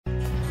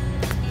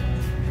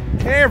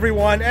Hey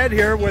everyone, Ed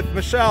here with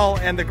Michelle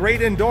and the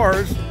Great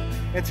Indoors,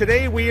 and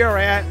today we are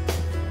at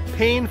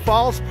Paine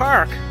Falls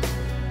Park.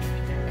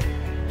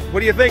 What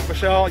do you think,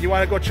 Michelle? You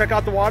want to go check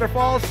out the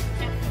waterfalls?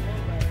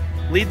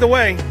 Absolutely. Lead the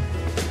way.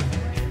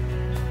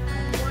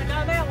 Going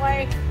down that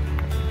way.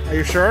 Are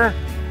you sure?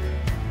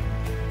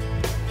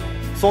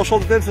 Social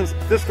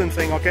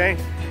distancing, okay?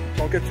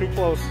 Don't get too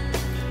close.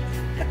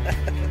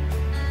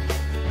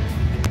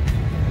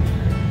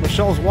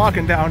 Michelle's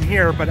walking down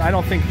here, but I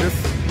don't think this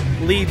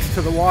leads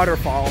to the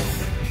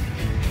waterfalls.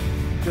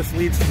 This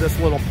leads to this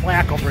little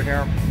plaque over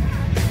here.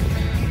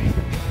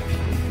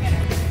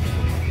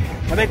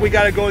 I think we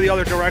got to go the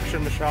other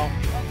direction, Michelle,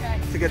 Okay.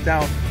 to get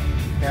down.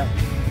 Yeah.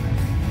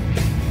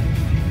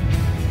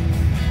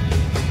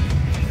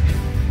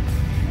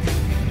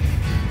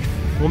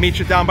 We'll meet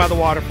you down by the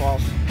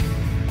waterfalls.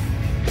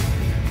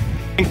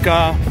 I think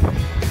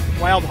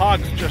wild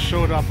hogs just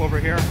showed up over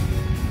here.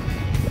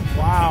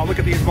 Wow, look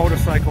at these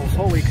motorcycles.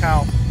 Holy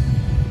cow.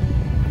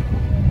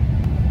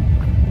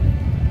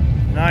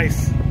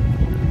 Nice.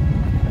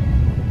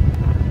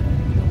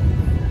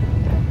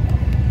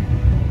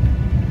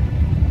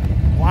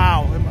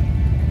 Wow.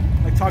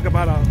 I talk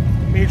about a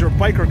major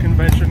biker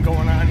convention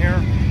going on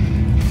here.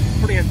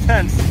 Pretty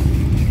intense.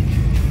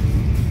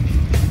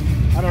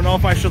 I don't know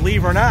if I should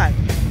leave or not.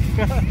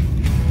 I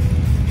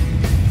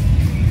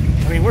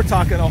mean, we're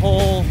talking a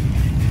whole...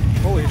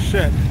 Holy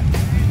shit.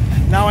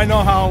 Now I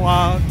know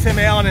how Tim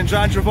Allen and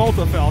John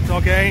Travolta felt,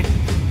 okay?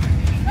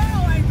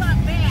 I thought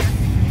Bass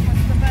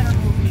was the better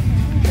movie.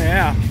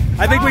 Yeah.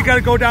 I think we got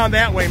to go down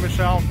that way,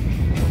 Michelle.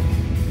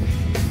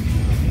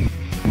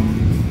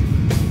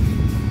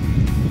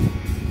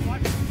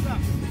 Watch this up.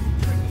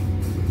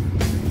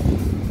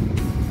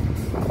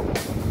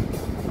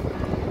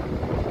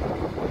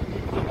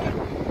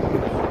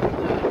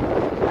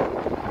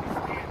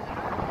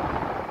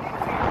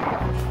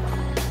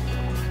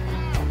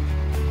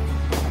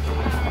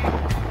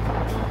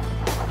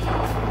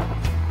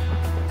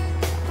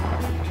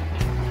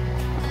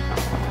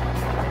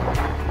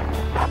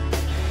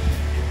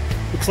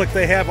 Looks like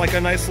they have like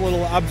a nice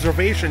little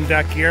observation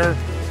deck here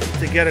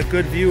to get a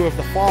good view of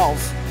the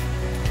falls.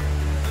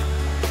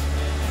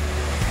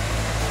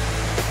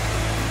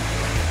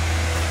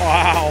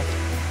 Wow.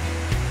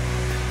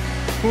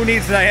 Who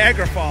needs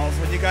Niagara Falls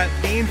when you got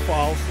Paine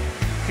Falls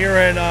here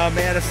in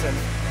Madison?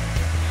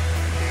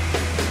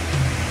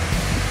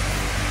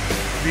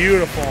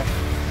 Beautiful.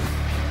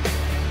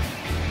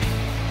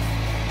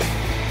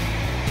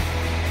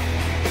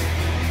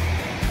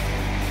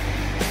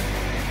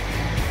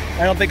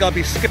 I don't think I'll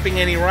be skipping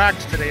any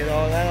rocks today,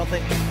 though. I don't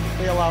think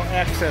they allow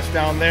access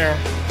down there.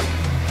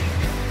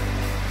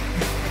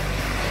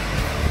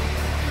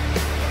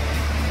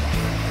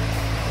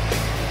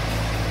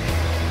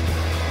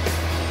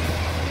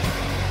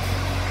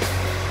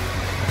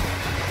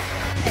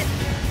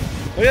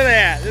 Look at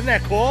that. Isn't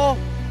that cool?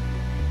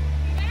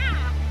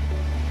 Yeah.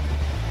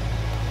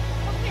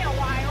 Took me a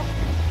while.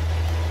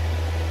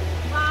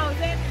 Wow, is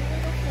that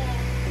beautiful?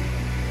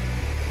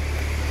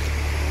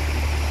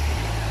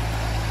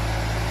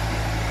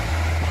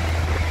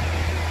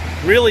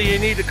 Really, you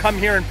need to come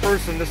here in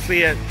person to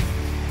see it.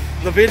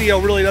 The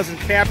video really doesn't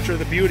capture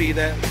the beauty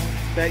that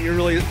you're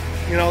really,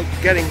 you know,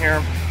 getting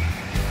here.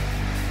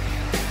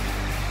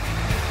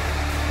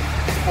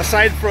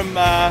 Aside from,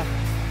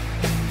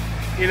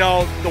 you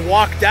know, the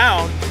walk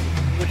down,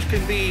 which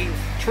can be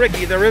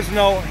tricky, there is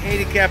no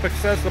handicap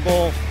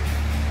accessible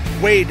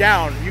way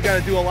down. You got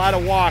to do a lot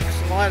of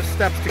walks, a lot of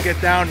steps to get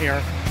down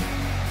here.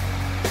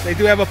 They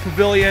do have a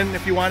pavilion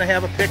if you want to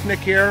have a picnic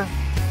here.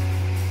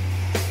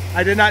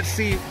 I did not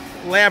see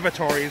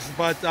lavatories,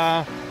 but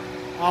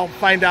I'll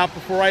find out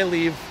before I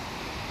leave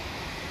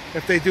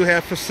if they do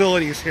have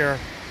facilities here.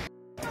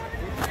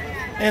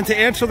 And to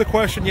answer the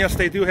question, yes,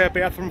 they do have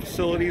bathroom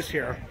facilities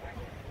here.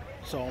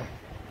 So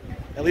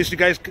at least you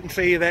guys can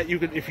say that you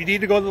could, if you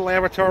need to go to the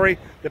lavatory,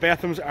 the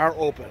bathrooms are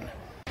open.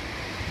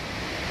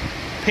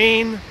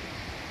 Paine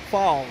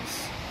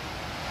Falls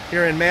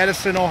here in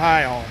Madison,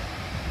 Ohio.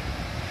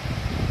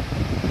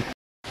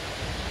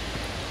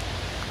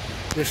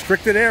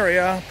 Restricted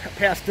area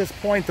past this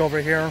point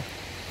over here.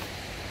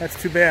 That's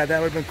too bad.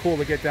 That would have been cool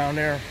to get down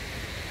there.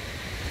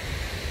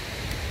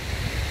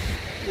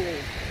 Cool.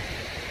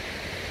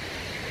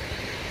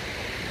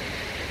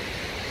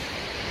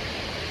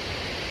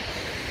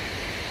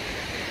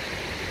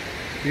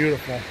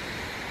 Beautiful.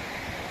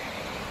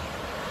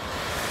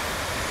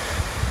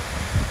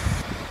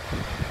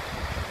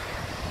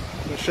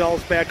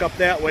 Michelle's back up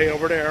that way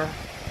over there.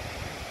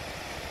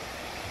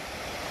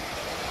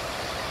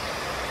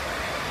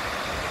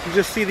 You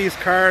just see these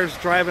cars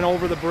driving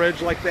over the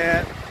bridge like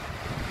that.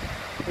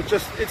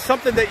 It's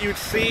something that you'd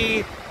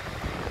see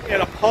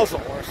in a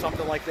puzzle or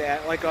something like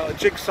that, like a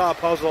jigsaw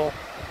puzzle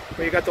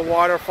where you got the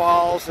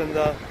waterfalls and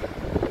the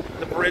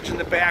bridge in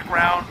the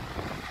background.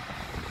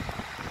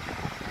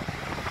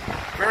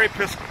 Very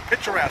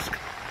picturesque.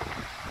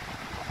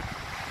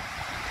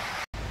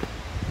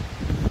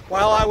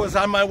 While I was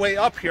on my way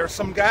up here,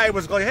 some guy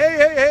was going,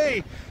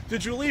 hey,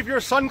 did you leave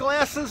your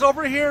sunglasses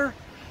over here?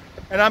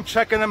 And I'm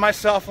checking to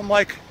myself. I'm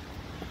like,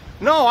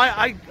 no,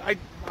 I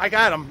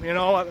got him, you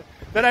know.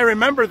 Then I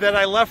remembered that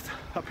I left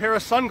a pair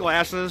of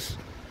sunglasses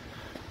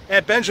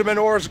at Benjamin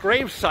Orr's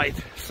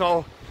gravesite.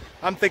 So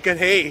I'm thinking,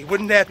 hey,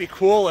 wouldn't that be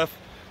cool if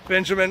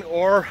Benjamin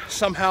Orr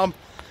somehow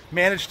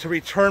managed to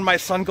return my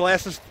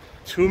sunglasses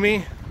to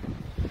me?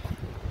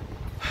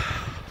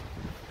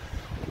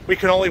 We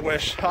can only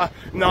wish.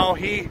 No,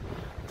 he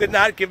did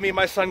not give me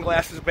my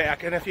sunglasses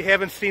back. And if you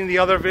haven't seen the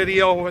other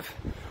video with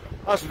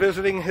us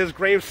visiting his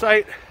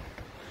gravesite,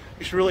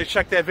 you should really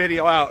check that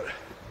video out.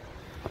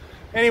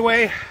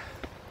 Anyway,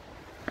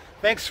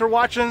 thanks for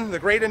watching The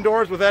Great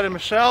Indoors with Ed and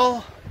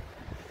Michelle.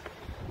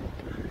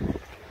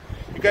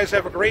 You guys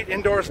have a great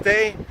indoors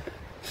day.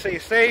 Stay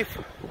safe.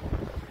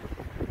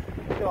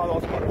 Look at all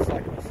those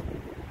motorcycles.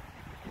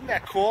 Isn't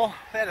that cool?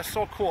 That is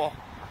so cool.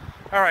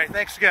 All right,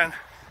 thanks again.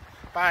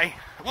 Bye.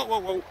 Whoa, whoa,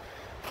 whoa.